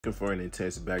Looking for an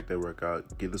intense back day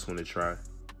workout, give this one a try.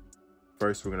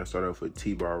 First, we're going to start off with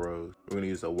T-bar rows. We're going to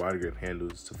use the wide grip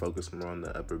handles to focus more on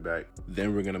the upper back.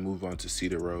 Then we're going to move on to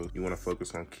seated rows. You want to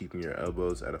focus on keeping your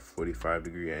elbows at a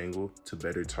 45-degree angle to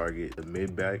better target the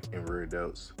mid back and rear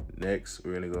delts. Next,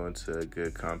 we're going to go into a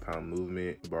good compound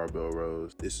movement, barbell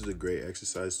rows. This is a great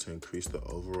exercise to increase the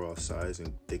overall size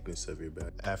and thickness of your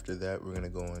back. After that, we're going to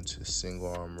go into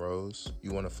single arm rows.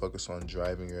 You want to focus on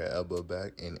driving your elbow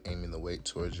back and aiming the weight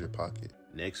towards your pocket.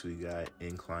 Next, we got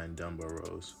incline dumbbell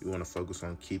rows. You want to focus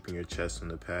on keeping your chest on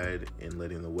the pad and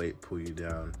letting the weight pull you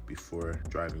down before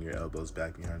driving your elbows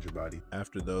back behind your body.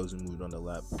 After those, we moved on to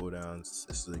lat pull downs.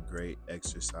 This is a great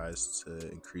exercise to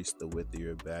increase the width of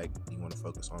your back. You want to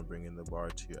focus on bringing the bar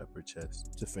to your upper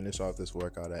chest. To finish off this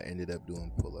workout, I ended up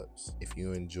doing pull-ups. If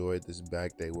you enjoyed this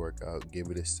back day workout, give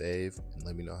it a save and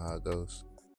let me know how it goes.